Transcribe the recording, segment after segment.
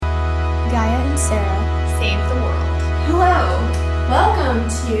Sarah save the world. Hello. Welcome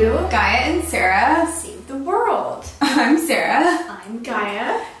to Gaia and Sarah Save the World. I'm Sarah. I'm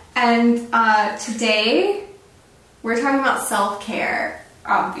Gaia. And today we're talking about self-care,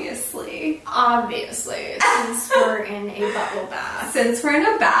 obviously. Since we're in a bubble bath. Since we're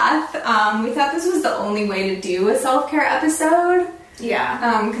in a bath, we thought this was the only way to do a self-care episode.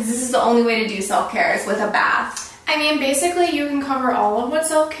 Yeah. Because this is the only way to do self-care is with a bath. I mean, basically you can cover all of what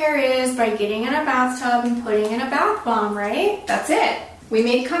self-care is by getting in a bathtub and putting in a bath bomb, right? That's it. We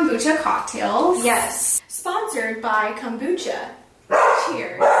made kombucha cocktails. Yes. Sponsored by kombucha.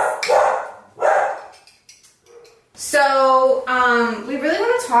 Cheers. So, we really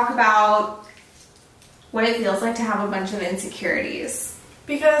want to talk about what it feels like to have a bunch of insecurities.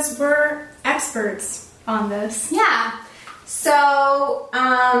 Because we're experts on this. Yeah. So,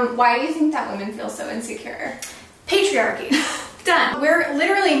 why do you think that women feel so insecure? Patriarchy. Done. We're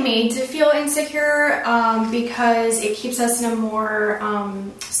literally made to feel insecure because it keeps us in a more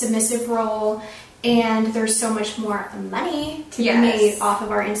submissive role, and there's so much more money to be made off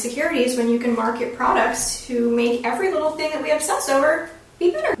of our insecurities when you can market products to make every little thing that we obsess over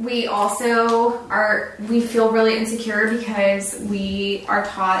be better. We also we feel really insecure because we are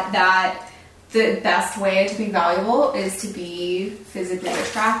taught that the best way to be valuable is to be physically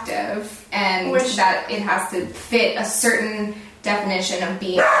attractive, and that it has to fit a certain definition of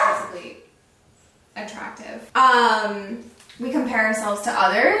being physically attractive. We compare ourselves to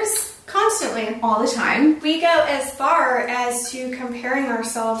others Constantly. all the time. We go as far as to comparing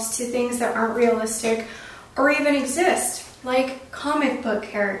ourselves to things that aren't realistic or even exist, like comic book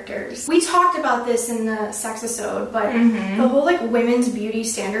characters. We talked about this in the sexisode, but the whole like women's beauty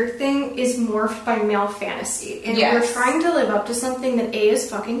standard thing is morphed by male fantasy, and we're trying to live up to something that A, is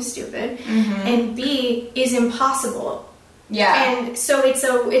fucking stupid, and B, is impossible. Yeah. And so it's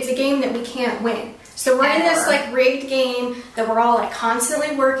a game that we can't win. So we're in this like rigged game that we're all like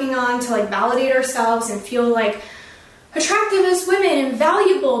constantly working on to like validate ourselves and feel like attractive as women and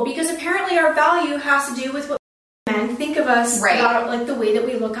valuable, because apparently our value has to do with what men think of us about like the way that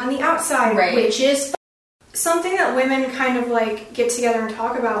we look on the outside, which is something that women kind of like get together and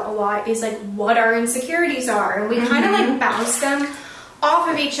talk about a lot is like what our insecurities are, and we kind of like bounce them off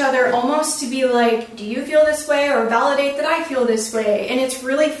of each other almost to be like, do you feel this way, or validate that I feel this way. And it's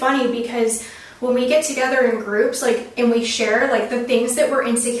really funny because when we get together in groups like and we share like the things that we're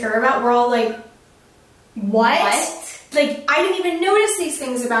insecure about, we're all like, what? Like, I didn't even notice these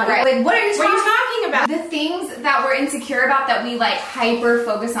things about it. Like, what are you talking about? The things that we're insecure about that we, like, hyper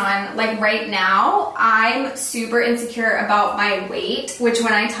focus on. Like, right now, I'm super insecure about my weight, which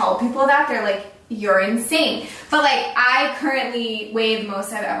when I tell people that, they're like, you're insane. But, like, I currently weigh the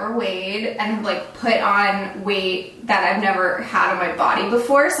most I've ever weighed and have, like, put on weight that I've never had on my body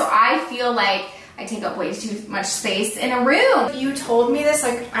before. So I feel like I take up way too much space in a room. You told me this,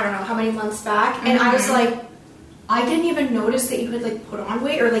 like, I don't know how many months back, and I was like, I didn't even notice that you had like put on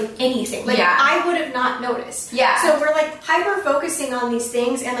weight or like anything. Like I would have not noticed. Yeah. So we're like hyper focusing on these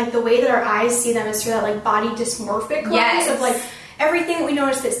things, and like the way that our eyes see them is through that like body dysmorphic lens of like everything that we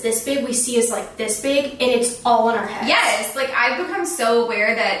notice that's this big we see is like this big, and it's all in our heads. Yes. Like I've become so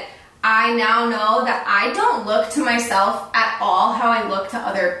aware that I now know that I don't look to myself at all how I look to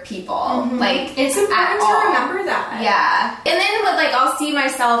other people. Like, it's important to remember that. Yeah. And then with, like, I'll see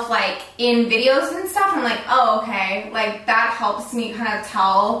myself, like, in videos and stuff, and I'm like, oh, okay. Like, that helps me kind of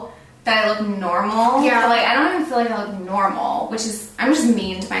tell that I look normal. Yeah. But, like, I don't even feel like I look normal, which is, I'm just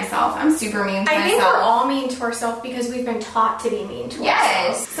mean to myself. I'm super mean to myself. I think we're all mean to ourselves because we've been taught to be mean to ourselves.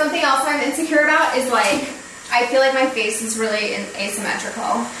 Yes. Something else I'm insecure about is, like, I feel like my face is really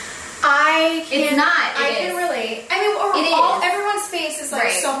asymmetrical. I can relate. I mean, everyone's face is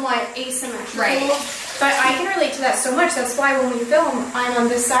like somewhat asymmetrical. But I can relate to that so much. That's why when we film, I'm on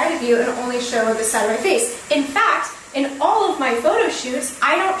this side of you and only show this side of my face. In fact, in all of my photo shoots,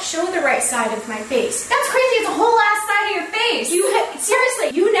 I don't show the right side of my face. That's crazy. It's the whole last side of your face.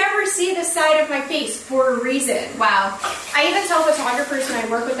 Seriously, you never see the side of my face for a reason. Wow. I even tell photographers when I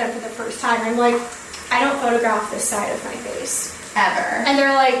work with them for the first time, I'm like, I don't photograph this side of my face. Ever. And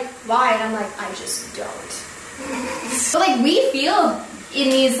they're like, why? And I'm like, I just don't. So, like, we feel in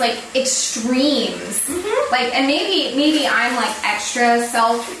these, like, extremes. Like, and maybe I'm, like, extra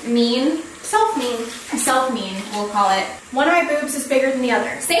self-mean, we'll call it. One of my boobs is bigger than the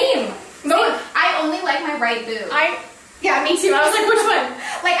other. Same. I only like my right boob. Yeah, me too. I was like, which one?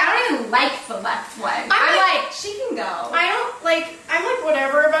 Like, I don't even like the left one. I'm like, she can go. I'm like,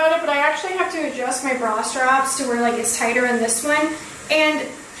 whatever about it, but I actually have to adjust my bra straps to where, like, it's tighter in this one. And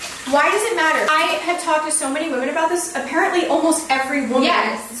why does it matter? I have talked to so many women about this. Apparently, almost every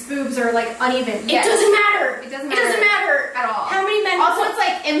woman's boobs boobs are like uneven. Yes. It doesn't matter. It doesn't It doesn't matter at all. How many men? Also, it's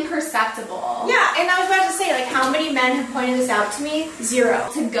like imperceptible. Yeah, and I was about to say, like, how many men have pointed this out to me? 0.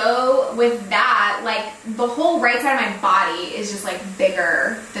 To go with that, like, the whole right side of my body is just, like,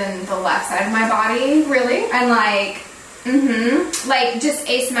 bigger than the left side of my body. Really? And, like, like, just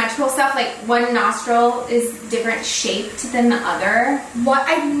asymmetrical stuff. Like, one nostril is different shaped than the other. What?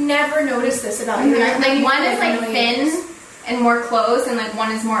 I've never noticed this about you. Like, one is, like, thin and more closed, and, like,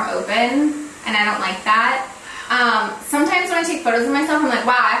 one is more open, and I don't like that. Sometimes when I take photos of myself, I'm like,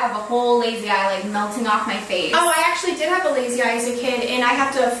 wow, I have a whole lazy eye, like, melting off my face. Oh, I actually did have a lazy eye as a kid, and I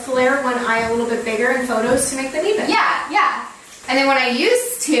have to flare one eye a little bit bigger in photos to make them even. Yeah. And then when I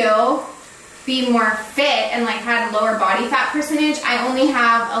used to be more fit and, like, had lower body fat percentage, I only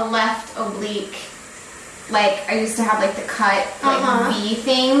have a left oblique. Like, I used to have, like, the cut, like, V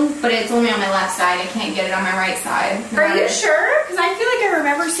thing, but it's only on my left side. I can't get it on my right side. Are you sure? Because I feel like I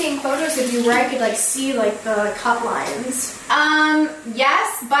remember seeing photos of you where I could, like, see, like, the cut lines.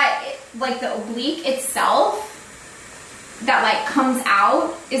 Yes, but, like, the oblique itself that, like, comes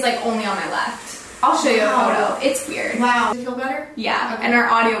out is, like, only on my left. I'll show you a photo. It's weird. Wow. Does it feel better? Yeah, Okay. and our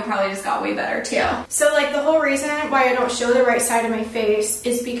audio probably just got way better, too. Yeah. So, like, the whole reason why I don't show the right side of my face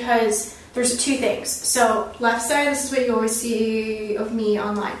is because there's 2 things. So, left side, this is what you always see of me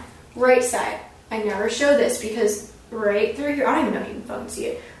online. Right side, I never show this because right through here, I don't even know if you can fucking see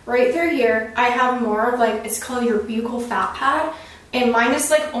it. Right through here, I have more of, like, it's called your buccal fat pad, and mine is,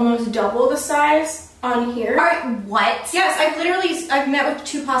 like, almost double the size on here. What? Yes, I've met with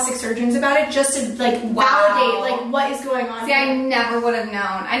 2 plastic surgeons about it just to, like, validate, like, what is going on. See, I never would have known.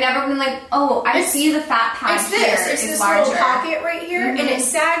 I never been like, oh, I see the fat pad It's here this. It's is this larger. little pocket right here, and it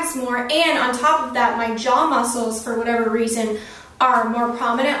sags more. And on top of that, my jaw muscles, for whatever reason, are more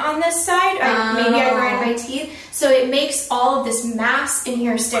prominent on this side. Maybe I grind my teeth, so it makes all of this mass in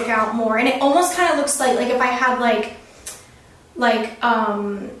here stick out more. And it almost kind of looks like if I had like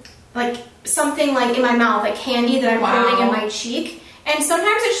something like in my mouth, like candy that I'm holding in my cheek. And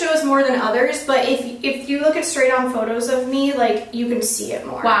sometimes it shows more than others, but if you look at straight on photos of me, like, you can see it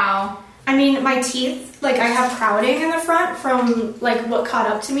more. Wow. I mean, my teeth, like, I have crowding in the front from, like, what caught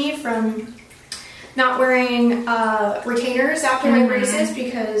up to me from not wearing retainers after my braces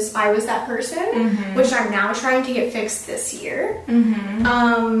because I was that person, which I'm now trying to get fixed this year.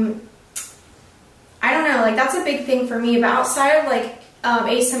 I don't know, like, that's a big thing for me. But outside of, like,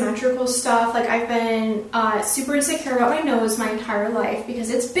 asymmetrical stuff, like, I've been super insecure about my nose my entire life because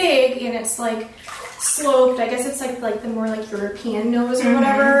it's big and it's, like, sloped. I guess it's, like the more, like, European nose or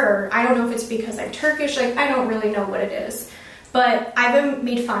whatever, or I don't know if it's because I'm Turkish. Like, I don't really know what it is. But I've been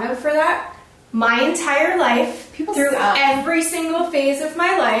made fun of for that my entire life. People through suck. every single phase of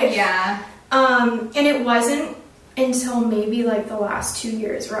my life. Yeah. And it wasn't until maybe, like, the last 2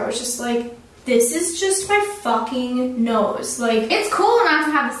 years where I was just like, this is just my fucking nose. Like, It's cool not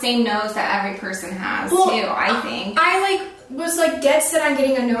to have the same nose that every person has, too, I think. I, like, was, like, dead set on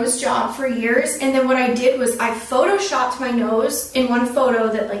getting a nose job for years, and then what I did was I photoshopped my nose in one photo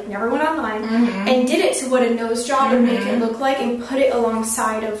that, like, never went online, and did it to what a nose job would make it look like, and put it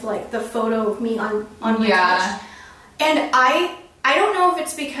alongside of, like, the photo of me on my couch. And I don't know if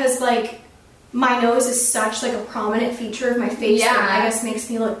it's because, like, my nose is such, like, a prominent feature of my face that I guess makes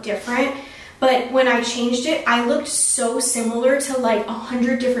me look different. But when I changed it, I looked so similar to, like,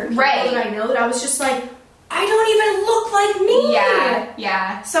 100 different people that I know that I was just like, I don't even look like me.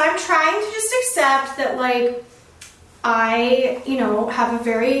 Yeah. So I'm trying to just accept that, like, I, you know, have a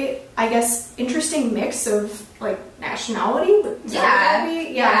very, I guess, interesting mix of, like, nationality.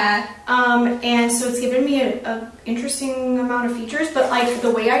 And so it's given me a interesting amount of features. But, like, the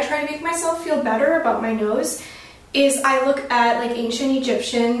way I try to make myself feel better about my nose is I look at, like, ancient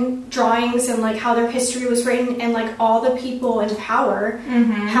Egyptian drawings and, like, how their history was written, and, like, all the people in power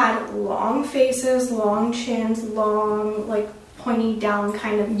had long faces, long chins, long, like, pointy down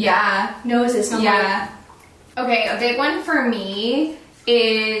kind of noses. And I'm like, okay, a big one for me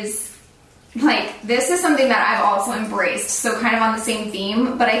is, like, this is something that I've also embraced, so kind of on the same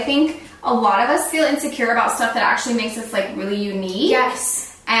theme, but I think a lot of us feel insecure about stuff that actually makes us, like, really unique. Yes.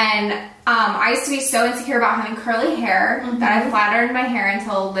 And I used to be so insecure about having curly hair that I flattered my hair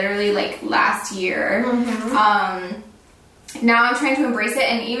until literally, like, last year. Now I'm trying to embrace it,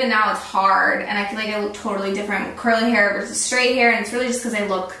 and even now it's hard, and I feel like I look totally different with curly hair versus straight hair, and it's really just because I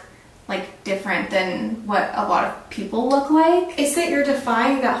look, like, different than what a lot of people look like. It's that you're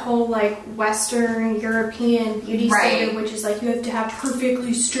defying that whole, like, Western European beauty standard, which is, like, you have to have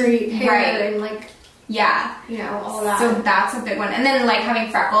perfectly straight hair and, like, Yeah. You know, all that. So that's a big one. And then, like, having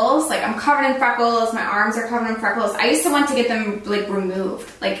freckles. Like, I'm covered in freckles. My arms are covered in freckles. I used to want to get them, like,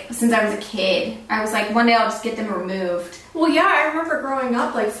 removed. Like, since I was a kid. I was like, one day I'll just get them removed. Well, yeah, I remember growing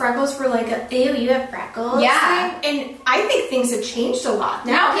up, like, freckles were like, ew, you have freckles. Yeah. Thing. And I think things have changed a lot.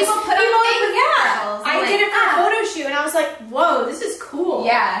 Now people put on freckles. I did it for a photo shoot, and I was like, whoa, this is cool.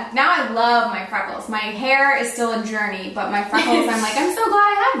 Yeah. Now I love my freckles. My hair is still a journey, but my freckles, I'm like, I'm so glad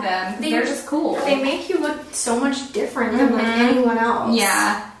I have them. They're just cool. They make you look so much different than, like, anyone else.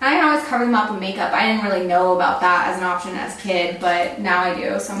 Yeah. I always cover them up with makeup. I didn't really know about that as an option as a kid, but now I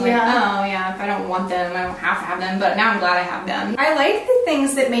do. So I'm like, oh, yeah, if I don't want them, I don't have to have them. But now I'm glad I have them. I like the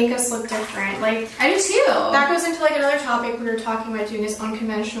things that make us look different. Like, I do too. That goes into, like, another topic we were talking about doing is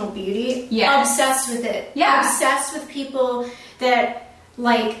unconventional beauty. Yeah. Obsessed with it. Yeah. Obsessed with people that,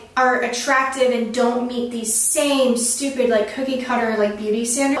 like, are attractive and don't meet these same stupid, like, cookie cutter, like, beauty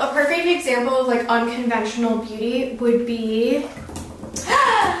standards. A perfect example of, like, unconventional beauty would be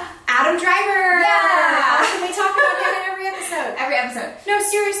Adam Driver. Yeah. How can we talk about him in every episode? Every episode. No,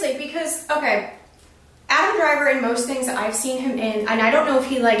 seriously, because, okay, Adam Driver in most things that I've seen him in, and I don't know if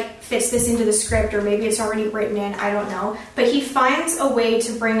he, like, fits this into the script or maybe it's already written in, I don't know, but he finds a way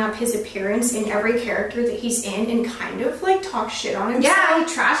to bring up his appearance in every character that he's in and kind of, like, talk shit on himself. Yeah,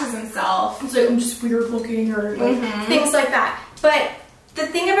 he trashes himself. It's like, I'm just weird looking or, like, things like that. But the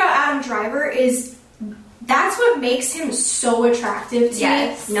thing about Adam Driver is that's what makes him so attractive to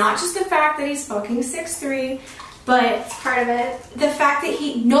me. Not just the fact that he's fucking 6'3", but it's part of it. The fact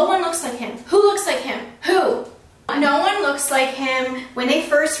that no one looks like him. Who looks like him? Who? No one looks like him. When they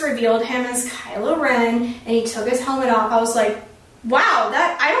first revealed him as Kylo Ren and he took his helmet off, I was like, wow,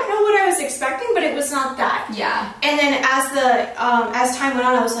 that I don't know what I was expecting, but it was not that. Yeah. And then as time went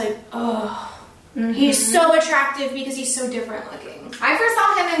on, I was like, oh, he's so attractive because he's so different looking. I first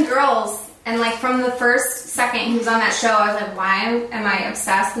saw him in Girls. And, like, from the first second he was on that show, I was like, why am I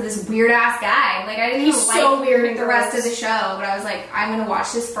obsessed with this weird-ass guy? Like, I didn't even so weird the rest of the show, but I was like, I'm going to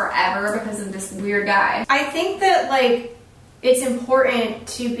watch this forever because of this weird guy. I think that, like, it's important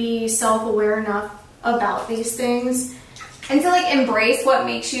to be self-aware enough about these things. And to, like, embrace what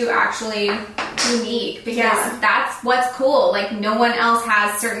makes you actually unique. Because that's what's cool. Like, no one else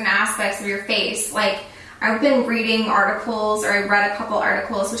has certain aspects of your face. Like, I've been reading articles, or I read a couple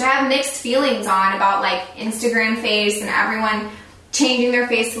articles, which I have mixed feelings on about, like, Instagram face and everyone changing their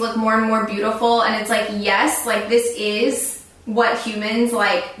face to look more and more beautiful. And it's like, yes, like, this is what humans,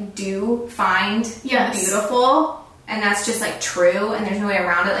 like, do find beautiful. And that's just, like, true. And there's no way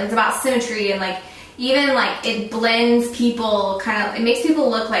around it. Like, it's about symmetry and, like, even, like, it blends people it makes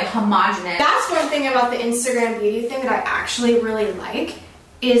people look, like, homogenous. That's one thing about the Instagram beauty thing that I actually really like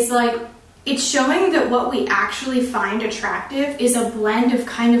is, like, it's showing that what we actually find attractive is a blend of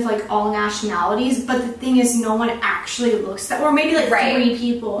kind of like all nationalities, but the thing is no one actually looks that, or maybe like 3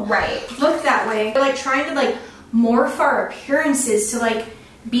 people look that way. We're like trying to like morph our appearances to like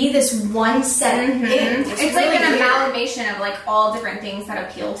be this one set thing. It's really like an amalgamation of like all different things that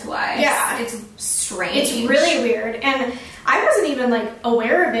appeal to us. Yeah. It's strange. It's really weird. And I wasn't even like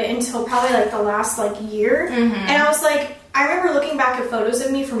aware of it until probably like the last like year. And I was like, I remember looking back at photos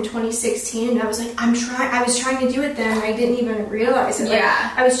of me from 2016 and I was like, I was trying to do it then and I didn't even realize it. Like,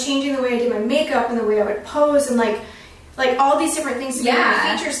 I was changing the way I did my makeup and the way I would pose and like all these different things to make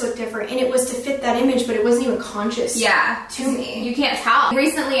my features look different, and it was to fit that image, but it wasn't even conscious to me. You can't tell.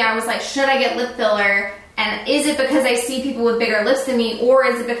 Recently I was like, should I get lip filler? And is it because I see people with bigger lips than me, or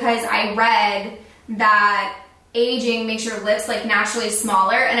is it because I read that aging makes your lips like naturally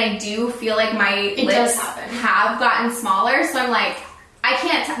smaller? And I do feel like my lips have gotten smaller, so I'm like, I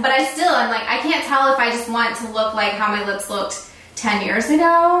can't but I'm like, I can't tell if I just want to look like how my lips looked 10 years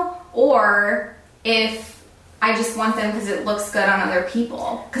ago, or if I just want them because it looks good on other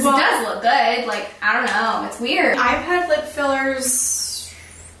people. Because it does look good. Like, I don't know. It's weird. I've had lip fillers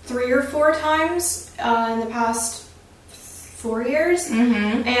 3 or 4 times in the past 4 years.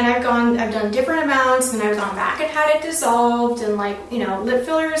 And I've done different amounts, and I've gone back and had it dissolved. And, like, you know, lip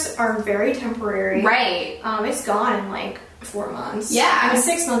fillers are very temporary. Right. It's gone in, like, 4 months. Yeah. I mean,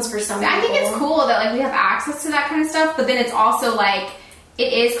 6 months for some people. I think it's cool that, like, we have access to that kind of stuff, but then it's also, like,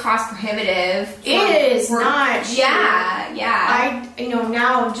 it is cost prohibitive. It is not cheap. Yeah.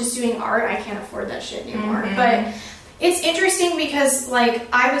 Now just doing art, I can't afford that shit anymore. But it's interesting because, like,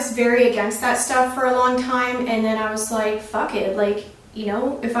 I was very against that stuff for a long time, and then I was like, fuck it. Like, you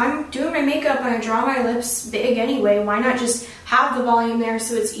know, if I'm doing my makeup and I draw my lips big anyway, why not just have the volume there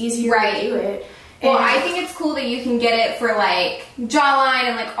so it's easier to do it? Well, I think it's cool that you can get it for like jawline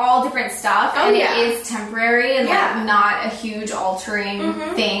and like all different stuff. Oh, and yeah. it is temporary and Yeah. like not a huge altering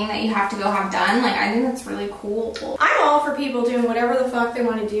thing that you have to go have done. Like, I think that's really cool. I'm all for people doing whatever the fuck they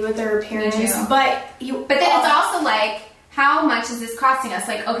want to do with their appearance. Me too. But then it's also like, how much is this costing us?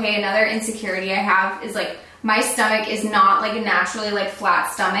 Like, okay, another insecurity I have is like, my stomach is not like a naturally like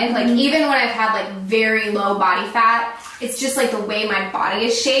flat stomach. Like even when I've had like very low body fat, it's just like the way my body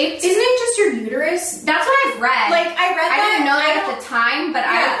is shaped. Isn't it just your uterus? That's what I've read. Like I read that. I didn't know that at the time, but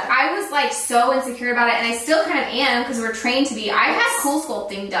Yeah. I was like so insecure about it, and I still kind of am because we're trained to be. I've had cool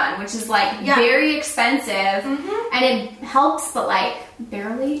sculpting done, which is like very expensive, and it helps, but like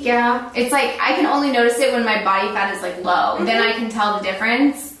barely. Yeah. It's like I can only notice it when my body fat is like low. Then I can tell the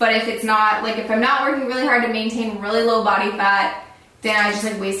difference. But if it's not, like if I'm not working really hard to maintain really low body fat, then I just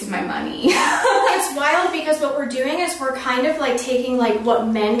like wasted my money. It's wild because what we're doing is we're kind of like taking like what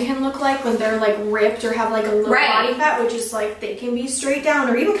men can look like when they're like ripped or have like a low body fat, which is like they can be straight down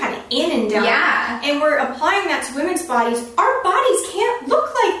or even kind of in and down. Yeah. And we're applying that to women's bodies. Our bodies can't look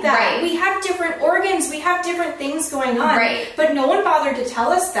like that. Right. We have different organs. We have different things going on. Right. But no one bothered to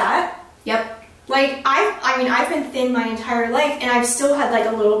tell us that. Yep. Like, I've been thin my entire life, and I've still had, like,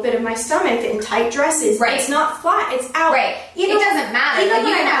 a little bit of my stomach in tight dresses. Right. It's not flat. It's out. Right. It doesn't matter. Even Like, you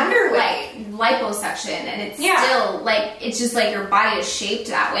when can I'm have, underweight. like, liposuction, and it's still, like, it's just, like, your body is shaped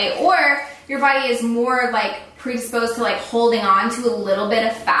that way. Or your body is more, like, predisposed to, like, holding on to a little bit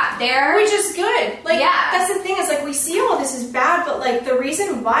of fat there. Which is good. Like, yeah. That's the thing. Is, like, we see all this is bad, but, like, the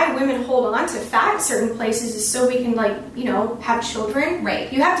reason why women hold on to fat in certain places is so we can, like, you know, have children.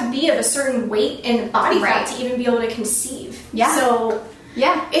 Right. You have to be of a certain weight and body fat to even be able to conceive. Yeah. So...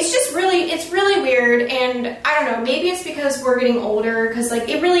 yeah. It's really weird, and I don't know, maybe it's because we're getting older, because, like,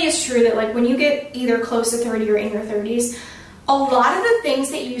 it really is true that, like, when you get either close to 30 or in your 30s, a lot of the things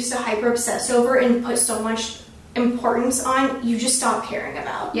that you used to hyper-obsess over and put so much importance on, you just stop caring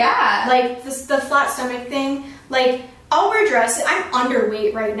about. Yeah. Like, the flat stomach thing, like, I'll wear dresses. I'm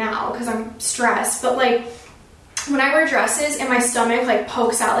underweight right now because I'm stressed, but, like, when I wear dresses and my stomach, like,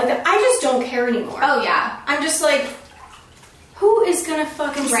 pokes out like that, I just don't care anymore. Oh, yeah. I'm just like... who is gonna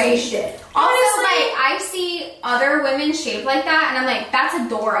fucking say shit? Also, Honestly, like, I see other women shaped like that, and I'm like, that's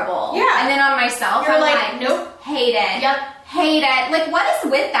adorable. Yeah. And then on myself, You're I'm like, like, nope. Hate it. Yep. Hate it. Like, what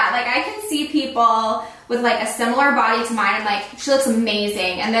is with that? Like, I can see people with, like, a similar body to mine. I'm like, she looks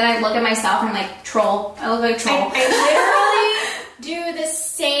amazing. And then I look at myself and I'm like, troll. I look like a troll. I literally do the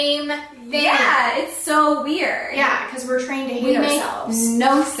same thing. Yeah, it's so weird. Yeah, because we're trained to hate We make ourselves.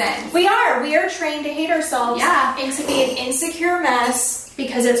 no sense. We are trained to hate ourselves. Yeah. And to be an insecure mess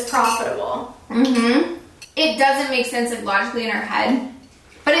because it's profitable. Mm-hmm. It doesn't make sense, like, logically in our head.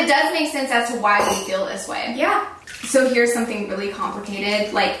 But it does make sense as to why we feel this way. Yeah. So here's something really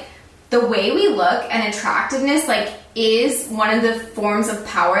complicated. Like, the way we look and attractiveness, like, is one of the forms of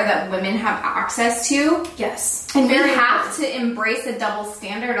power that women have access to. Yes. And we have to embrace a double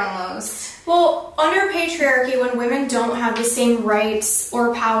standard almost. Well, under patriarchy, when women don't have the same rights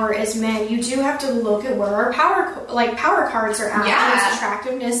or power as men, you do have to look at where our power cards are at. Yeah. And it's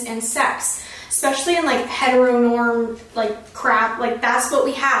attractiveness and sex. Especially in, like, heteronorm, like, crap. Like, that's what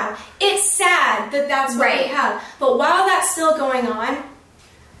we have. It's sad that that's what we have. But while that's still going on,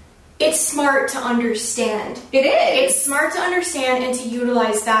 it's smart to understand. It is. It's smart to understand and to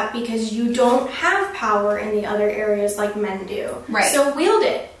utilize that because you don't have power in the other areas like men do. Right. So wield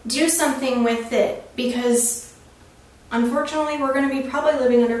it. Do something with it because unfortunately we're going to be probably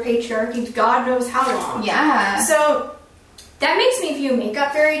living under patriarchy God knows how long. Yeah. So that makes me view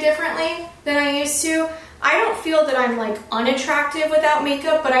makeup very differently than I used to. I don't feel that I'm, like, unattractive without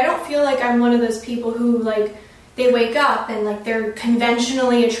makeup, but I don't feel like I'm one of those people who, like, they wake up and, like, they're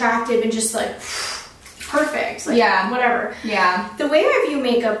conventionally attractive and just, like, perfect. Like, whatever. Yeah. The way I view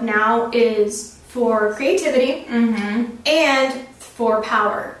makeup now is for creativity and for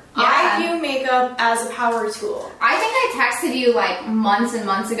power. Yeah. I view makeup as a power tool. I think I texted you, like, months and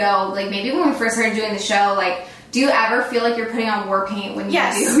months ago, like, maybe when we first started doing the show, like, do you ever feel like you're putting on war paint when you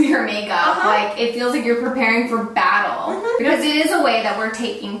do your makeup? Like, it feels like you're preparing for battle. Because it is a way that we're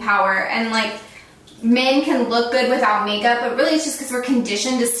taking power. And, like, men can look good without makeup, but really it's just because we're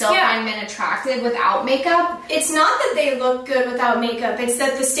conditioned to still find men attractive without makeup. It's not that they look good without makeup. It's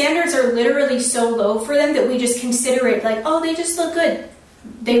that the standards are literally so low for them that we just consider it like, oh, they just look good.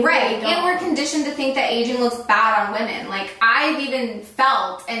 They really don't. And we're conditioned to think that aging looks bad on women. Like, I've even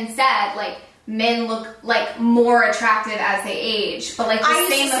felt and said, like, men look, like, more attractive as they age, but, like, the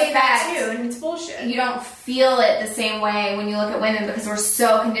same used to say effect, that too, and it's bullshit. You don't feel it the same way when you look at women because we're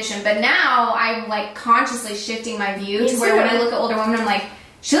so conditioned. But now I'm, like, consciously shifting my view to where when I look at older women, I'm like,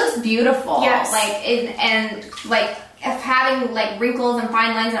 she looks beautiful. Yes. Like, and like, if having like wrinkles and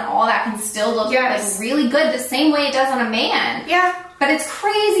fine lines and all that can still look like really good the same way it does on a man. Yeah. But it's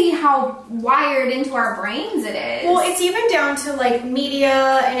crazy how wired into our brains it is. Well, it's even down to like media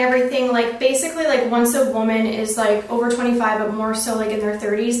and everything. Like basically, like once a woman is like over 25, but more so like in their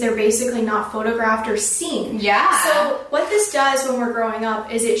 30s, they're basically not photographed or seen. Yeah. So what this does when we're growing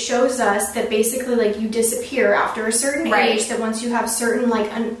up is it shows us that basically like you disappear after a certain age. That once you have certain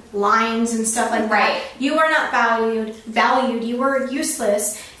like lines and stuff like that, you are not valued. You are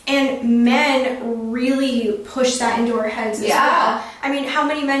useless. And men really push that into our heads as well. I mean, how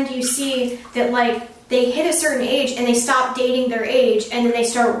many men do you see that like they hit a certain age and they stop dating their age and then they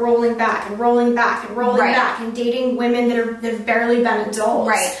start rolling back and rolling back and rolling back and dating women that have barely been adults.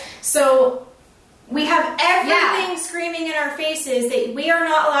 Right. So we have everything screaming in our faces that we are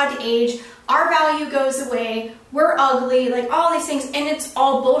not allowed to age. Our value goes away. We're ugly. Like all these things, and it's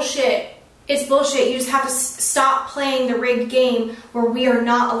all bullshit. It's bullshit. You just have to stop playing the rigged game where we are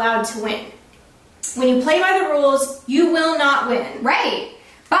not allowed to win. When you play by the rules, you will not win. Right.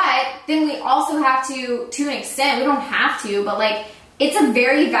 But then we also have to an extent, we don't have to, but like, it's a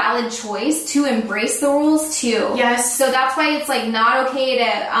very valid choice to embrace the rules too. Yes. So that's why it's like not okay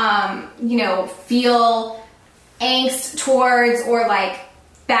to, feel angst towards or like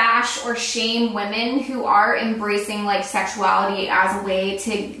bash or shame women who are embracing like sexuality as a way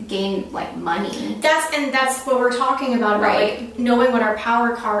to gain like money. That's what we're talking about like knowing what our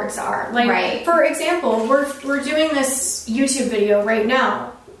power cards are. Like for example, we're doing this YouTube video right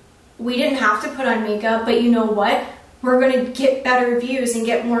now. We didn't have to put on makeup, but you know what? We're going to get better views and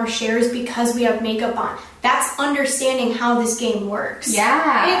get more shares because we have makeup on. That's understanding how this game works.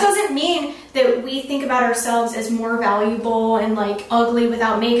 Yeah. And it doesn't mean that we think about ourselves as more valuable and like ugly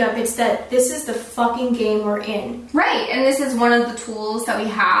without makeup. It's that this is the fucking game we're in. Right. And this is one of the tools that we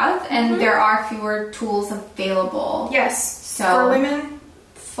have, and there are fewer tools available. Yes. So for women,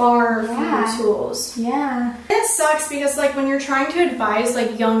 far fewer tools. Yeah. It sucks because like when you're trying to advise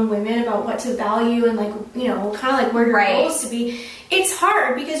like young women about what to value and like, kind of like where your goals to be, it's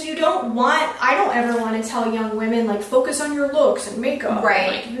hard because I don't ever want to tell young women like focus on your looks and makeup.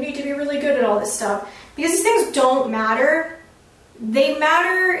 Right. Like, you need to be really good at all this stuff because these things don't matter. They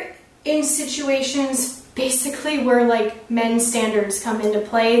matter in situations basically where like men's standards come into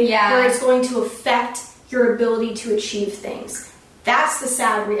play. Yeah. Where it's going to affect your ability to achieve things. That's the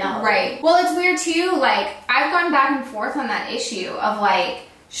sad reality. Right. Well, it's weird too. Like, I've gone back and forth on that issue of like,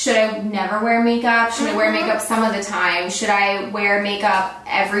 should I never wear makeup? Should I wear makeup some of the time? Should I wear makeup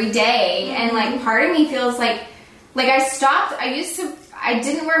every day? And like, part of me feels like I stopped. I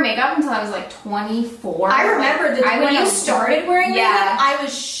didn't wear makeup until I was like 24. I remember when you started wearing makeup, I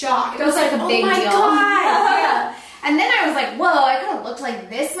was shocked. It was like a big deal. God. And then I was like, whoa, I could have looked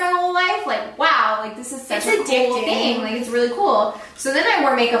like this my whole life. Like, wow, like this is such a cool thing. Like, it's really cool. So then I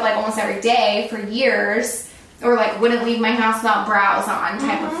wore makeup like almost every day for years, or like wouldn't leave my house without brows on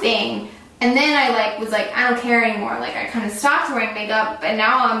type of thing. And then I like was like, I don't care anymore. Like, I kind of stopped wearing makeup, and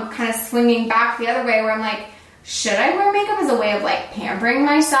now I'm kind of swinging back the other way where I'm like, should I wear makeup as a way of like pampering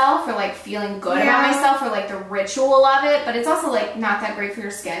myself or like feeling good about myself or like the ritual of it? But it's also like not that great for your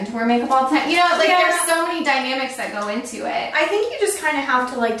skin to wear makeup all the time. There's so many dynamics that go into it. I think you just kind of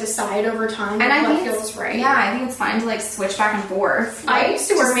have to like decide over time and what feels right. Yeah, I think it's fine to like switch back and forth. I used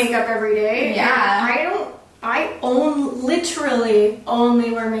to wear makeup every day. Yeah. I literally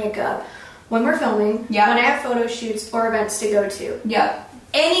only wear makeup when we're filming, when I have photo shoots or events to go to. Yep.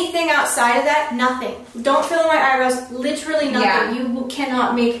 Anything outside of that, nothing. Don't fill in my eyebrows, literally nothing. Yeah. You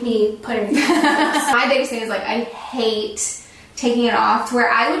cannot make me put anything on. My biggest thing is like, I hate taking it off, to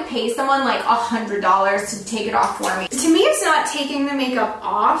where I would pay someone like $100 to take it off for me. To me, it's not taking the makeup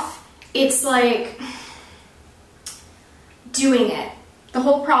off. It's like doing it. The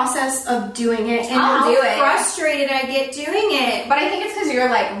whole process of doing it and how frustrated I get doing it. But I think it's because you're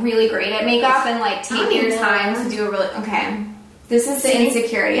like really great at makeup and like taking your time to do a really... Okay. This is the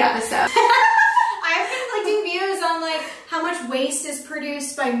insecurity episode. I've been collecting views on like how much waste is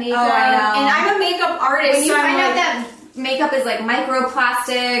produced by makeup. Oh, I know. And I'm a makeup artist. When you find out that makeup is like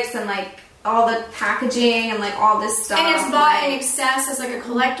microplastics and like all the packaging and like all this stuff. And it's bought in excess as like a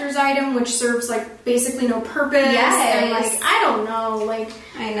collector's item, which serves like basically no purpose. Yes. And like, I don't know. Like,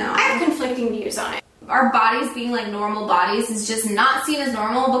 I know. I have conflicting views on it. Our bodies being like normal bodies is just not seen as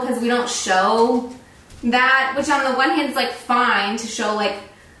normal because we don't show that, which on the one hand is like fine to show like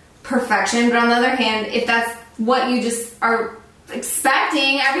perfection, but on the other hand, if that's what you just are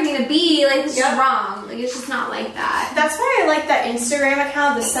expecting everything to be like it's just wrong. Like it's just not like that. That's why I like that Instagram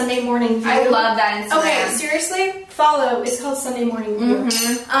account, the Sunday Morning View. I love that Instagram. Okay, seriously, follow. It's called Sunday Morning View.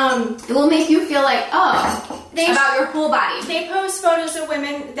 It will make you feel like about your whole body. They post photos of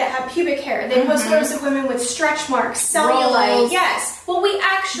women that have pubic hair. They post photos of women with stretch marks, cellulite. Yes, what we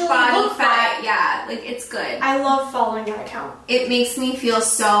actually body look fat. like. Yeah, like it's good. I love following that account. It makes me feel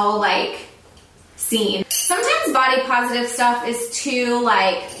so like seen. Sometimes body positive stuff is too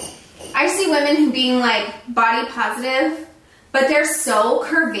like, I see women who being like body positive, but they're so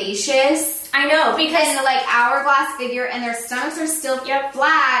curvaceous. I know, because and like hourglass figure, and their stomachs are still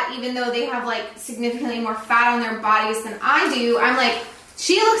flat, even though they have like significantly more fat on their bodies than I do. I'm like,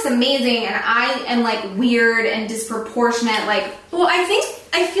 she looks amazing, and I am like weird and disproportionate. Like, well, I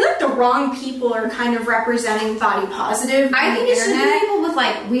feel like the wrong people are kind of representing body positive. I think it should be people with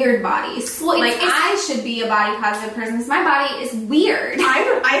like weird bodies. Well, like I should be a body positive person because my body is weird.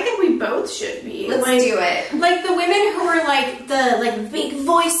 I think we both should be. Let's do it. Like the women who are like the big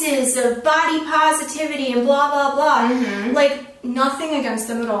voices of body positivity and blah blah blah. Like nothing against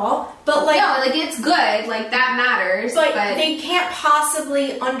them at all, but like no, like it's good. Like that matters. But they can't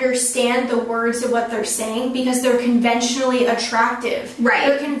possibly understand the words of what they're saying because they're conventionally attractive. Right.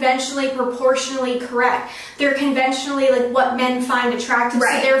 They're conventionally proportionally correct. They're conventionally like what men find attractive.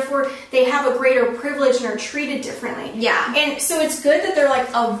 Right. So therefore they have a greater privilege and are treated differently. Yeah. And so it's good that they're like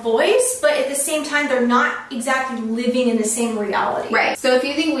a voice, but at the same time they're not exactly living in the same reality. Right. So if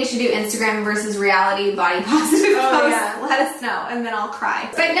you think we should do Instagram versus reality body positive posts, yeah. let us know and then I'll cry.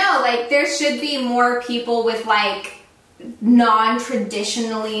 But no, like there should be more people with like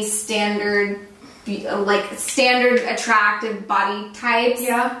non-traditionally standard attractive body types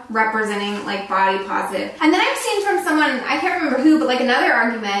representing like body positive. And then I've seen from someone, I can't remember who, but like another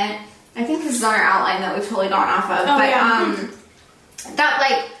argument, I think this is on our outline that we've totally gone off of, that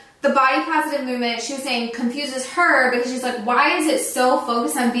like the body positive movement, she was saying, confuses her because she's like, why is it so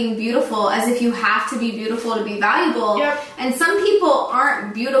focused on being beautiful as if you have to be beautiful to be valuable? Yep. And some people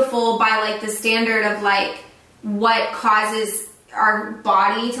aren't beautiful by like the standard of like what causes our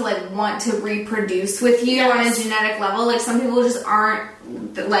body to like want to reproduce with you on a genetic level. Like some people just aren't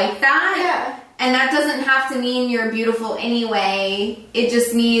like that. Yeah. And that doesn't have to mean you're beautiful anyway. It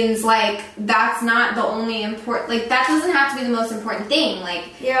just means like that's not the only important, like that doesn't have to be the most important thing. Like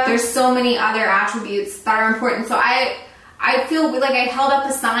there's so many other attributes that are important. So I feel like I held up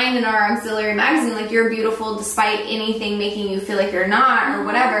a sign in our auxiliary magazine, like you're beautiful despite anything making you feel like you're not or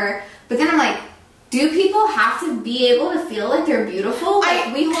whatever. But then I'm like, do people have to be able to feel like they're beautiful?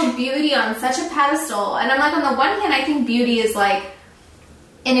 Like we hold beauty on such a pedestal. And I'm like, on the one hand, I think beauty is like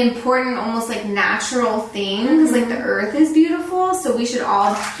an important, almost like natural thing because like the earth is beautiful, so we should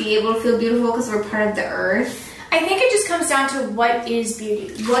all be able to feel beautiful because we're part of the earth. I think it just comes down to what is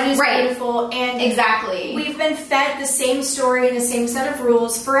beauty, what is beautiful, and exactly. We've been fed the same story and the same set of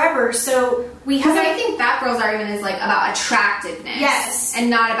rules forever, so we have. Because I think that girl's argument is like about attractiveness, yes, and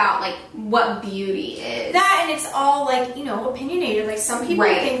not about like what beauty is. That and it's all like opinionated. Like some people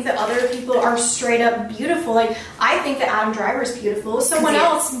think that other people are straight up beautiful. Like I think that Adam Driver's beautiful. Someone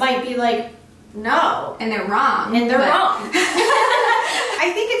else might be like, no, and they're wrong. And they're wrong. I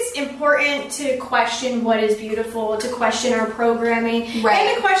think it's important to question what is beautiful, to question our programming,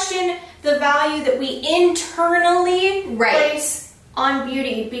 and to question the value that we internally place on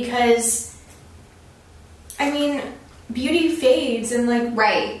beauty because, I mean, beauty fades and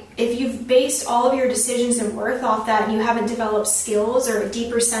if you've based all of your decisions and worth off that and you haven't developed skills or a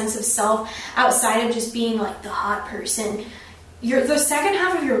deeper sense of self outside of just being like the hot person, the second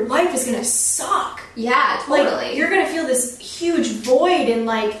half of your life is gonna suck. Yeah, totally. Like, you're gonna feel this huge void, and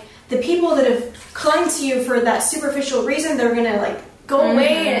like the people that have clung to you for that superficial reason, they're gonna like go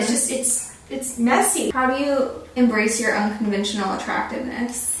away, and it's messy. How do you embrace your unconventional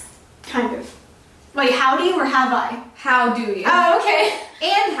attractiveness? Kind of. Wait, how do you or have I? How do you? Oh, okay.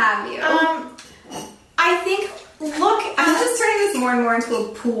 And have you? I think. Look, I'm just turning this more and more into a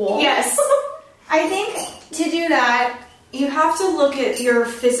pool. Yes. I think to do that, you have to look at your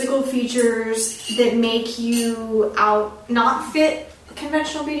physical features that make you not fit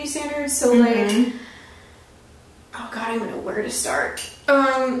conventional beauty standards. So like, oh god, I don't know where to start.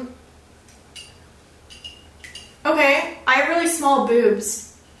 Okay, I have really small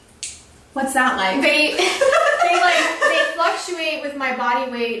boobs. What's that like? They fluctuate with my body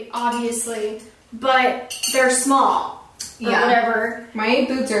weight, obviously, but they're small. Or whatever. My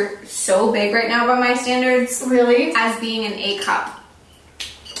boobs are so big right now by my standards. Really? As being an A cup.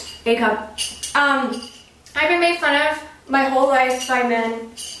 A cup. I've been made fun of my whole life by men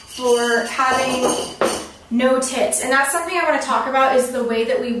for having no tits. And that's something I want to talk about, is the way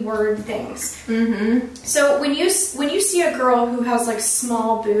that we word things. Mm-hmm. So when you see a girl who has like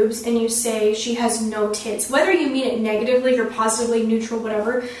small boobs and you say she has no tits, whether you mean it negatively or positively, neutral,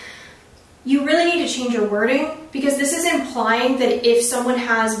 whatever, you really need to change your wording, because this is implying that if someone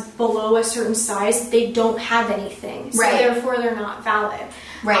has below a certain size, they don't have anything. So therefore they're not valid.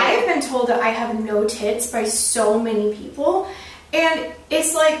 Right. I have been told that I have no tits by so many people, and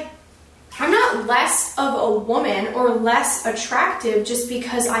it's like, I'm not less of a woman or less attractive just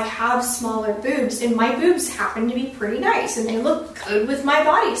because I have smaller boobs, and my boobs happen to be pretty nice and they look good with my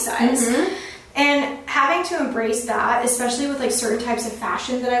body size. Mm-hmm. And having to embrace that, especially with like certain types of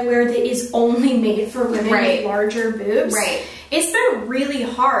fashion that I wear that is only made for women with larger boobs, it's been really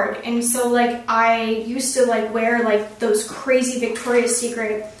hard. And so like I used to like wear like those crazy Victoria's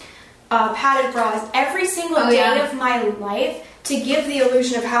Secret padded bras every single day of my life to give the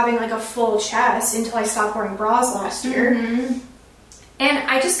illusion of having like a full chest, until I stopped wearing bras last year. Mm-hmm. And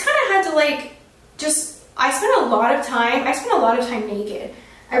I just kind of had to like, I spent a lot of time naked.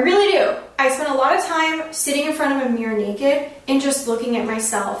 I really do. I spent a lot of time sitting in front of a mirror naked and just looking at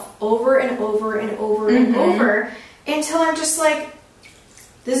myself over and over and over and over, until I'm just like,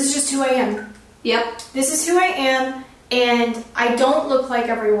 this is just who I am. Yep. This is who I am, and I don't look like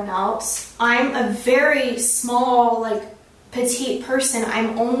everyone else. I'm a very small, like, petite person.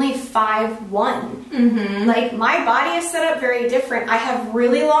 I'm only 5'1". Mm-hmm. Like, my body is set up very different. I have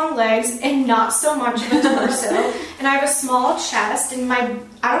really long legs and not so much of a torso. And I have a small chest, and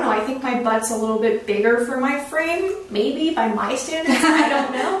I think my butt's a little bit bigger for my frame, maybe by my standards. I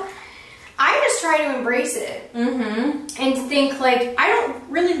don't know. I just try to embrace it and think, like, I don't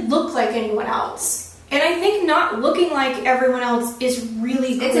really look like anyone else. And I think not looking like everyone else is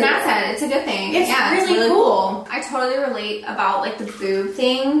really cool. It's an asset. It's a good thing. It's really cool. I totally relate about, like, the boob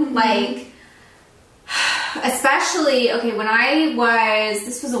thing. Like, especially, okay,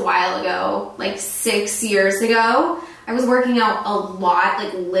 this was a while ago, like 6 years ago, I was working out a lot,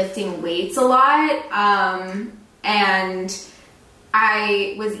 like lifting weights a lot. And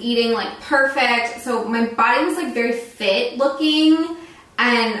I was eating, like, perfect. So my body was, like, very fit looking.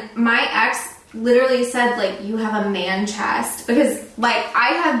 And my ex literally said, like, you have a man chest, because, like, I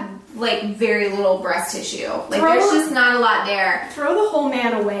have, like, very little breast tissue. Like, there's just not a lot there. Throw the whole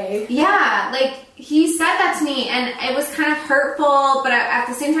man away. Yeah, like, he said that to me, and it was kind of hurtful, but at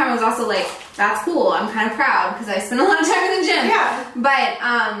the same time, I was also like, that's cool. I'm kind of proud, because I spend a lot of time in the gym. Yeah.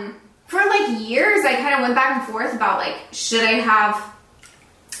 But, for, like, years, I kind of went back and forth about, like, should I have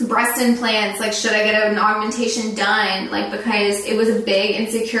breast implants? Like, should I get an augmentation done? Like, because it was a big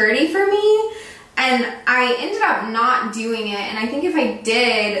insecurity for me. And I ended up not doing it, and I think if I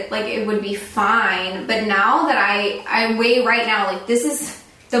did, like, it would be fine. But now that I weigh right now, like, this is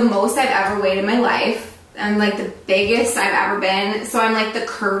the most I've ever weighed in my life. I'm, like, the biggest I've ever been. So I'm, like, the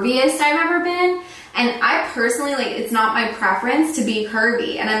curviest I've ever been. And I personally, like, it's not my preference to be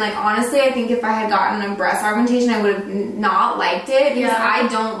curvy. And I'm like, honestly, I think if I had gotten a breast augmentation, I would have not liked it, because I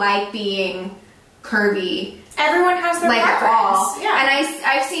don't like being curvy. Everyone has their like preference. All. Yeah. And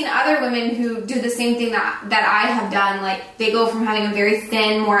I've seen other women who do the same thing that I have done. Like, they go from having a very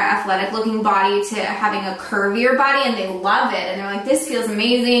thin, more athletic looking body to having a curvier body, and they love it. And they're like, this feels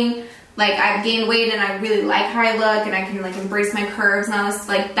amazing. Like, I've gained weight and I really like how I look, and I can, like, embrace my curves and all this.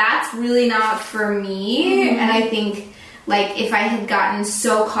 Like, that's really not for me. And I think, like, if I had gotten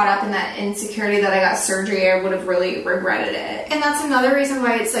so caught up in that insecurity that I got surgery, I would have really regretted it. And that's another reason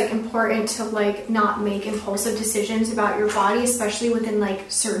why it's, like, important to, like, not make impulsive decisions about your body, especially within, like,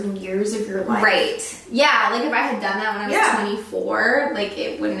 certain years of your life. Right. Yeah, like, if I had done that when I was 24, like,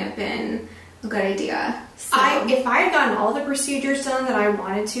 it wouldn't have been a good idea. So. If I had gotten all the procedures done that I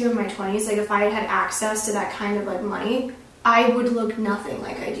wanted to in my 20s, like, if I had had access to that kind of, like, money, I would look nothing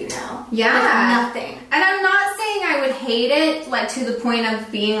like I do now. Yeah. Like, nothing. And I'm not saying I would hate it, like, to the point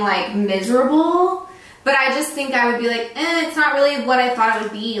of being, like, miserable, but I just think I would be like, it's not really what I thought it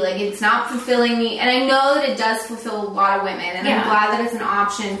would be. Like, it's not fulfilling me. And I know that it does fulfill a lot of women, and I'm glad that it's an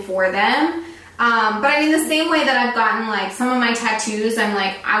option for them. But I mean, the same way that I've gotten, like, some of my tattoos, I'm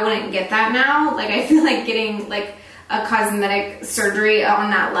like, I wouldn't get that now. Like, I feel like getting, like, a cosmetic surgery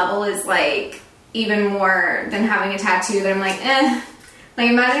on that level is, like, even more than having a tattoo that I'm like, Like,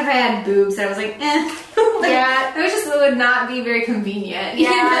 imagine if I had boobs that I was like, Like, yeah. It would not be very convenient. Yeah.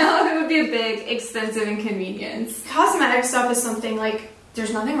 You know? It would be a big, expensive inconvenience. Cosmetic stuff is something, like,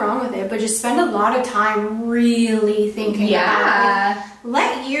 there's nothing wrong with it, but just spend a lot of time really thinking about it.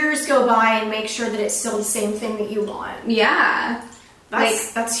 Let years go by and make sure that it's still the same thing that you want. Yeah.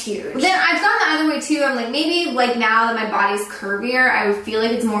 That's huge. Then I've gone the other way too. I'm like, maybe like now that my body's curvier, I would feel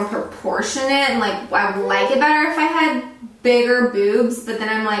like it's more proportionate and like I would like it better if I had bigger boobs. But then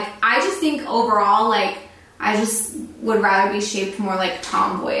I'm like, I just think overall, like, I just would rather be shaped more like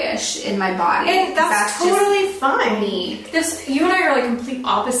tomboyish in my body. And that's totally fine. Me. You and I are like complete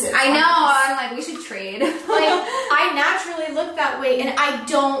opposites. I know. I'm like, we should trade. Like, I naturally look that way, and I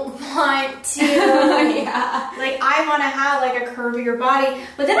don't want to. Yeah. Like, I want to have like a curvier body,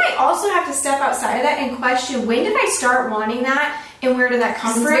 but then I also have to step outside of that and question, when did I start wanting that, and where did that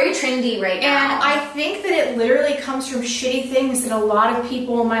come from? It's very trendy right now. And I think that it literally comes from shitty things that a lot of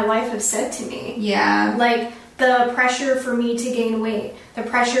people in my life have said to me. Yeah. Like, the pressure for me to gain weight, the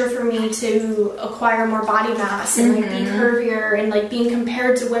pressure for me to acquire more body mass and like be curvier, and like being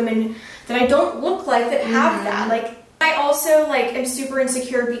compared to women that I don't look like that have that. Like, I also like am super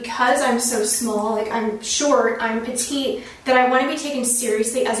insecure because I'm so small, like I'm short, I'm petite, that I want to be taken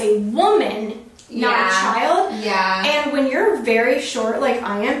seriously as a woman, not a child. Yeah. And when you're very short like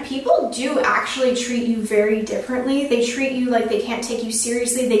I am, people do actually treat you very differently. They treat you like they can't take you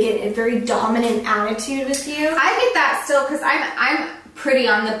seriously. They get a very dominant attitude with you. I get that still because I'm pretty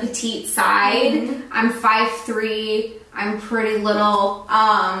on the petite side. I'm 5'3". I'm pretty little.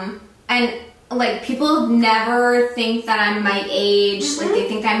 And like people never think that I'm my age. Like they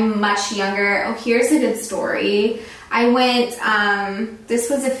think I'm much younger. Oh, here's a good story. I went. This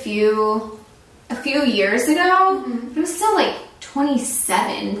was a few years ago. It was still like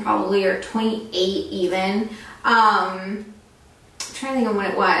 27 probably, or 28 even. I'm trying to think of when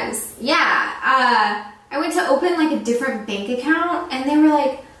it was. Yeah. I went to open like a different bank account, and they were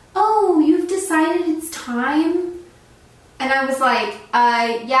like, "Oh, you've decided it's time?" And I was like,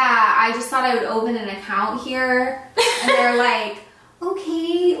 yeah, I just thought I would open an account here. And they're like,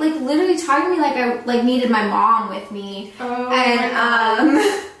 okay, like literally talking to me like I like needed my mom with me.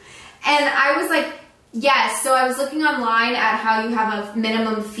 And I was like, yes. So I was looking online at how you have a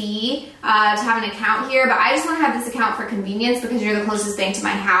minimum fee to have an account here, but I just want to have this account for convenience because you're the closest bank to my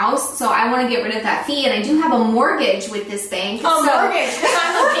house. So I want to get rid of that fee, and I do have a mortgage with this bank. Mortgage, because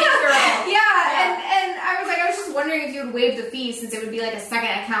I'm a big girl. Yeah, and I was like, I was just wondering if you would waive the fee since it would be like a second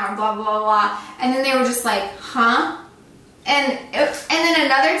account, blah blah blah. And then they were just like, huh? And then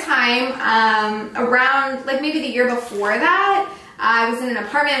another time, around like maybe the year before that, I was in an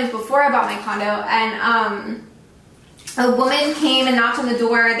apartment. It was before I bought my condo, and a woman came and knocked on the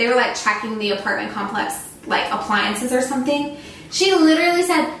door. They were like checking the apartment complex, like appliances or something. She literally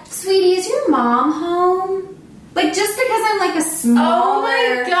said, "Sweetie, is your mom home?" Like, just because I'm like a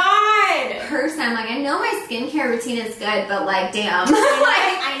smaller person, I'm like, I know my skincare routine is good, but like, damn.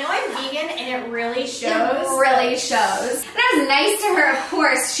 I know I'm vegan, and it really shows. It really shows. And I was nice to her, of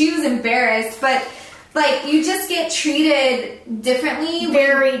course. She was embarrassed, but like, you just get treated differently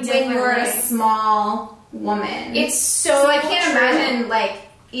when you're a small woman. It's so I can't imagine like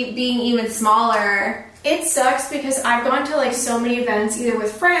being even smaller. It sucks because I've gone to like so many events, either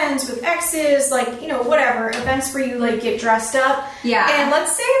with friends, with exes, like, you know, whatever, events where you like get dressed up. Yeah. And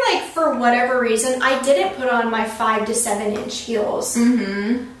let's say like for whatever reason, I didn't put on my 5 to 7 inch heels. The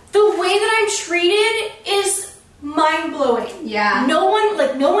way that I'm treated is mind blowing. Yeah. No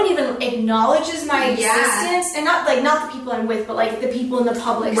one even acknowledges my existence, and not the people I'm with, but like the people in the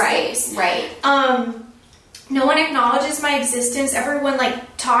public space. Right. No one acknowledges my existence. Everyone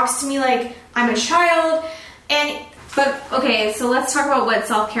like talks to me like I'm a child. But okay, so let's talk about what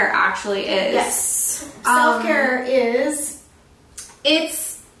self-care actually is. Yes. Self-care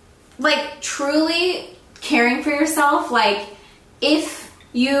it's like truly caring for yourself. Like, if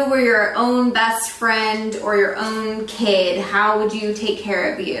you were your own best friend or your own kid, how would you take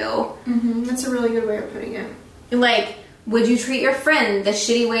care of you? That's a really good way of putting it. Like, would you treat your friend the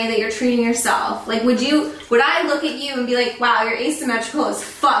shitty way that you're treating yourself? Like, would I look at you and be like, wow, you're asymmetrical as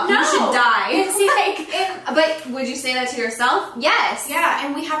fuck, you should die? It's like, but would you say that to yourself? Yes. Yeah,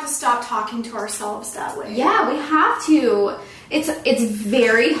 and we have to stop talking to ourselves that way. Yeah, we have to. It's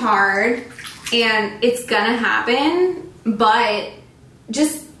very hard, and it's gonna happen, but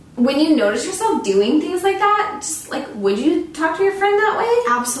just when you notice yourself doing things like that, just like, would you talk to your friend that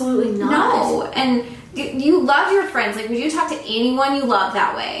way? Absolutely not. No. And you love your friends. Like, would you talk to anyone you love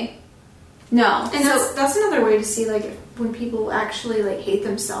that way? No. And that's another way to see, like, when people actually, like, hate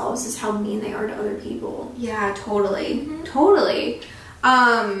themselves, is how mean they are to other people. Yeah, totally. Totally.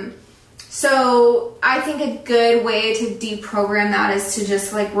 So I think a good way to deprogram that is to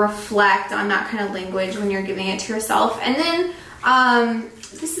just, like, reflect on that kind of language when you're giving it to yourself. And then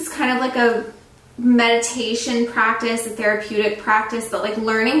this is kind of like a meditation practice, a therapeutic practice, but like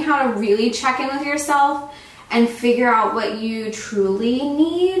learning how to really check in with yourself and figure out what you truly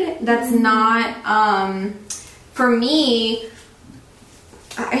need. That's not, for me,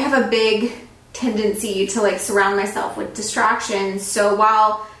 I have a big tendency to like surround myself with distractions. So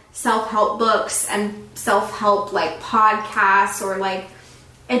while self-help books and self-help like podcasts or like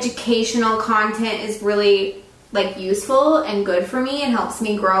educational content is really like useful and good for me and helps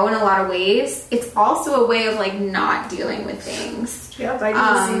me grow in a lot of ways, it's also a way of like not dealing with things. Yep, I do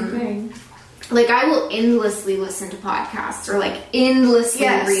the same thing. Like I will endlessly listen to podcasts or like endlessly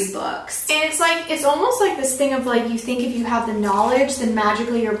read books. And it's like, it's almost like this thing of like, you think if you have the knowledge, then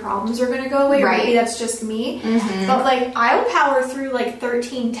magically your problems are going to go away. Right. Or maybe that's just me. Mm-hmm. But like, I will power through like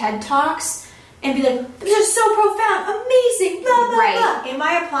 13 TED Talks and be like, this is so profound, amazing, blah, blah, blah. Am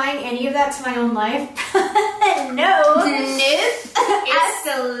I applying any of that to my own life? No.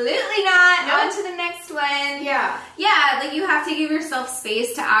 Absolutely not. Nope. On to the next one. Yeah. Yeah, like you have to give yourself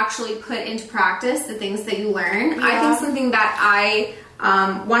space to actually put into practice the things that you learn. Yeah. I think something that I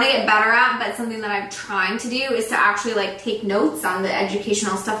want to get better at, but something that I'm trying to do is to actually like take notes on the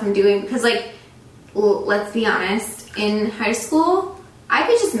educational stuff I'm doing. Because like, let's be honest, in high school, I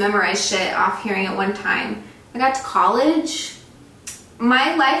could just memorize shit off hearing it one time. I got to college,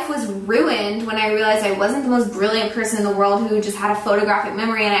 my life was ruined when I realized I wasn't the most brilliant person in the world who just had a photographic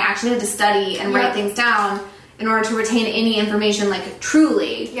memory, and I actually had to study and write things down in order to retain any information, like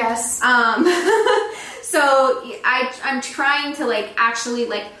truly. Yes. So I'm trying to like actually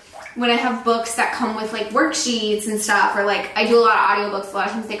like when I have books that come with like worksheets and stuff, or like I do a lot of audiobooks, a lot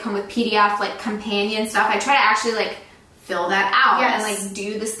of times they come with PDF like companion stuff. I try to actually like fill that out and like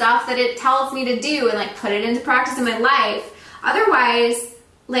do the stuff that it tells me to do and like put it into practice in my life. Otherwise,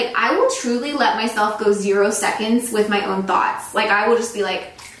 like I will truly let myself go 0 seconds with my own thoughts. Like I will just be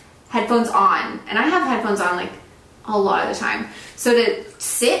like headphones on, and I have headphones on like a lot of the time. So to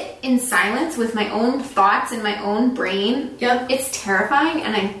sit in silence with my own thoughts in my own brain, it's terrifying,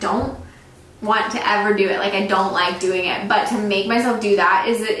 and I don't want to ever do it. Like I don't like doing it, but to make myself do that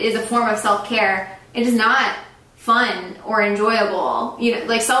is a form of self-care. It is not fun or enjoyable. You know,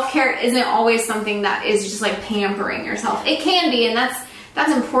 like self-care isn't always something that is just like pampering yourself. It can be, and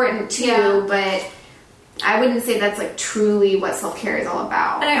that's important too, but I wouldn't say that's like truly what self-care is all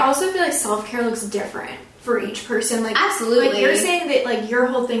about. And I also feel like self-care looks different for each person. Like absolutely. Like you're saying that like your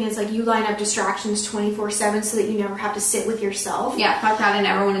whole thing is like you line up distractions 24/7 so that you never have to sit with yourself. Yeah, fuck that. I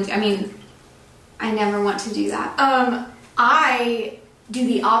never want to do, I never want to do that. I do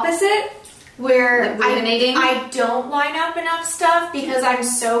the opposite, where like ruminating? I don't line up enough stuff because I'm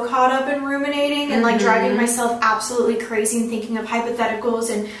so caught up in ruminating and like driving myself absolutely crazy and thinking of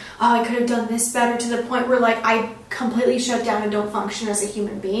hypotheticals and I could have done this better, to the point where like I completely shut down and don't function as a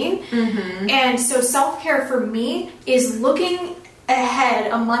human being. And so self-care for me is looking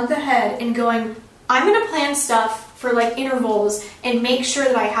ahead, a month ahead, and going, I'm going to plan stuff for like intervals and make sure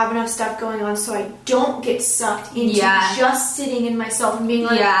that I have enough stuff going on so I don't get sucked into just sitting in myself and being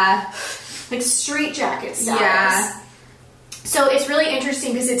like like straight jacket status. So it's really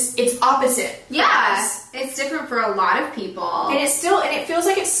interesting because it's opposite. It's different for a lot of people. And it feels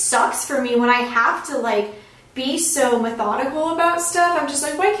like it sucks for me when I have to like be so methodical about stuff. I'm just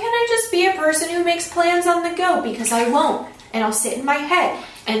like, why can't I just be a person who makes plans on the go? Because I won't. And I'll sit in my head,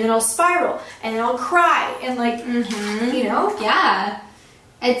 and then I'll spiral, and then I'll cry, and like, you know? Yeah.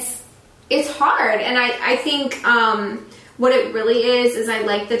 It's hard. And I think what it really is I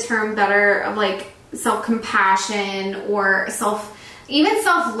like the term better of like self-compassion or even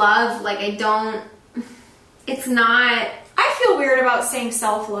self-love. Like it's not... I feel weird about saying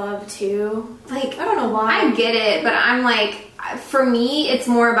self-love too. Like, I don't know why. I get it, but I'm like, for me, it's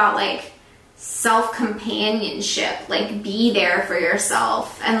more about like self-companionship. Like, be there for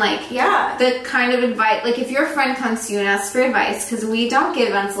yourself. And like, the kind of advice, like if your friend comes to you and asks for advice, because we don't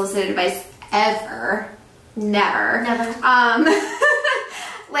give unsolicited advice ever. Never.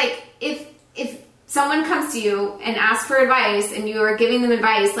 Like if someone comes to you and asks for advice and you are giving them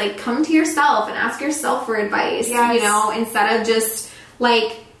advice, like come to yourself and ask yourself for advice, you know, instead of just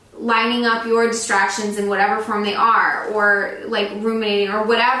like lining up your distractions in whatever form they are, or like ruminating, or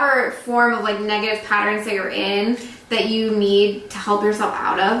whatever form of like negative patterns that you're in that you need to help yourself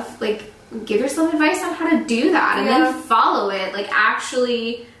out of. Like give yourself advice on how to do that, and then follow it, like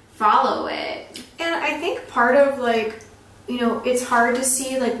actually follow it. And I think part of like, you know, it's hard to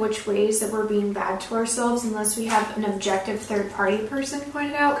see like which ways that we're being bad to ourselves unless we have an objective third party person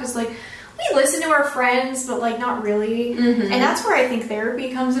point it out, because like we listen to our friends but like not really. And that's where I think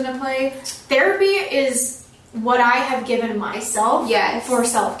therapy comes into play. Therapy is what I have given myself for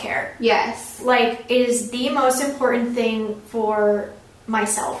self-care. Like it is the most important thing for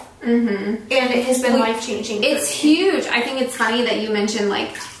myself. Mm-hmm. And it has been life-changing. It's huge. I think it's funny that you mentioned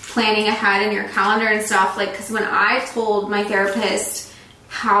like planning ahead in your calendar and stuff. Like, because when I told my therapist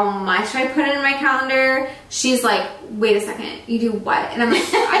how much I put in my calendar, she's like, wait a second, you do what? And I'm like,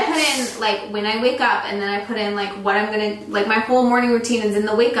 I put in like when I wake up, and then I put in like what I'm gonna, like my whole morning routine is in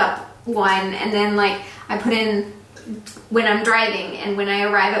the wake up one, and then like I put in when I'm driving, and when I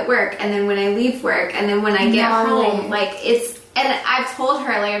arrive at work, and then when I leave work, and then when I get home. Like, it's, and I've told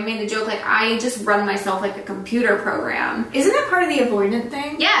her, like, I've made the joke, like, I just run myself like a computer program. Isn't that part of the avoidant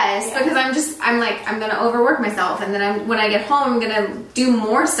thing? Yes, yeah. Because I'm like, I'm gonna overwork myself, and then when I get home, I'm gonna do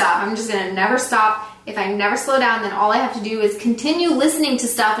more stuff. I'm just gonna never stop. If I never slow down, then all I have to do is continue listening to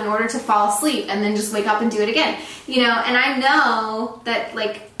stuff in order to fall asleep, and then just wake up and do it again. You know, and I know that,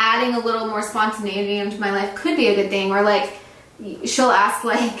 like, adding a little more spontaneity into my life could be a good thing. Or, like, she'll ask,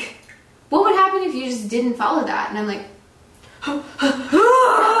 like, what would happen if you just didn't follow that? And I'm like, like,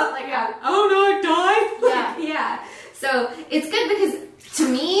 yeah. Oh no, I died. Yeah. Like, yeah. So it's good because to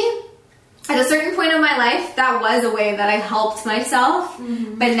me, at a certain point in my life, that was a way that I helped myself.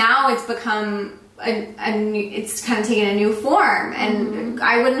 Mm-hmm. But now it's become it's kind of taken a new form, and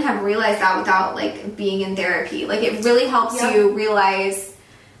I wouldn't have realized that without like being in therapy. Like, it really helps you realize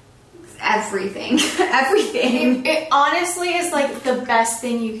everything. It honestly is like the best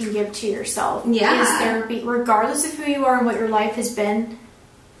thing you can give to yourself. Yeah. Is therapy, regardless of who you are and what your life has been.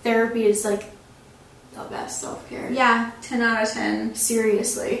 Therapy is like the best self-care. Yeah, 10 out of 10.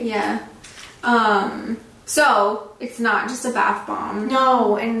 Seriously. Yeah. So it's not just a bath bomb.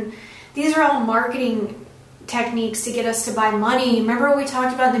 No, and these are all marketing techniques to get us to buy money. Remember what we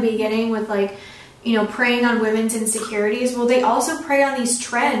talked about in the beginning with, like, you know, preying on women's insecurities? Well, they also prey on these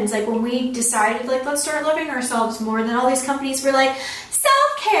trends. Like, when we decided, like, let's start loving ourselves more, then all these companies were like,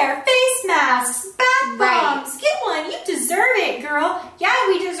 self-care, face masks, bath bombs, get one, you deserve it, girl. Yeah,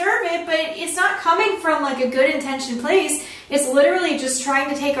 we deserve it, but it's not coming from, like, a good intention place. It's literally just trying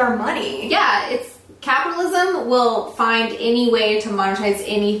to take our money. Yeah, it's capitalism will find any way to monetize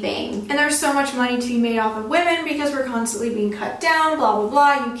anything. And there's so much money to be made off of women because we're constantly being cut down, blah, blah,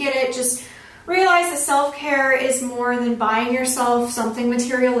 blah. You get it. Just realize that self-care is more than buying yourself something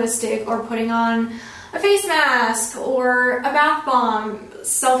materialistic or putting on a face mask or a bath bomb.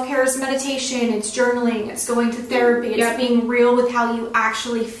 Self-care is meditation, it's journaling, it's going to therapy, it's being real with how you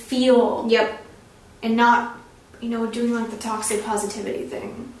actually feel. Yep. And not, you know, doing like the toxic positivity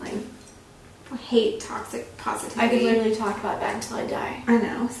thing. Like, I hate toxic positivity. I could literally talk about that until I die. I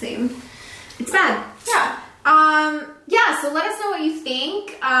know, same. It's bad. Yeah. Yeah, so let us know what you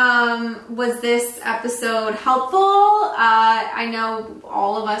think. Was this episode helpful? I know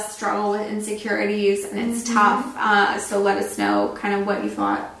all of us struggle with insecurities, and it's tough. So let us know kind of what you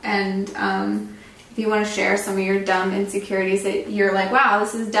thought. And if you want to share some of your dumb insecurities that you're like, wow,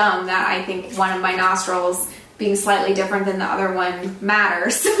 this is dumb, that I think one of my nostrils being slightly different than the other one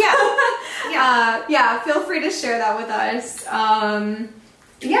matters. Yeah, feel free to share that with us.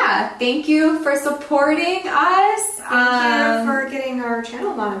 Yeah, thank you for supporting us. Thank you for getting our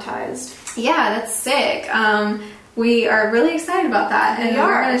channel monetized. Yeah, that's sick. We are really excited about that. And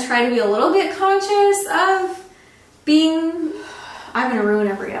we're going to try to be a little bit conscious of being... I'm going to ruin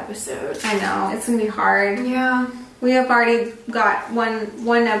every episode. I know, it's going to be hard. Yeah. We have already got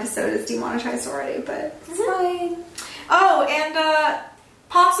one episode is demonetized already, but it's fine. Oh, and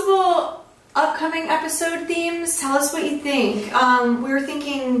possible upcoming episode themes. Tell us what you think. We were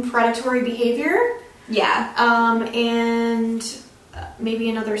thinking predatory behavior. Yeah. And maybe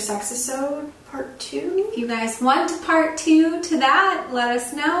another sexisode, part 2. If you guys want part 2 to that, let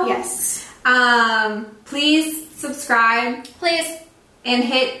us know. Yes. Please subscribe. Please. And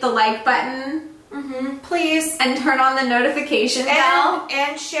hit the like button. Please. And turn on the notification bell.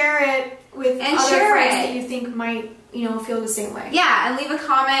 And share it with other friends that you think might, you know, feel the same way. Yeah, and leave a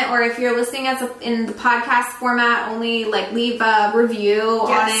comment, or if you're listening in the podcast format only, like, leave a review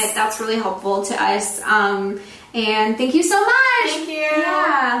on it. That's really helpful to us. And thank you so much. Thank you.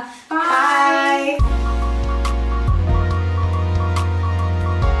 Yeah. Bye. Bye.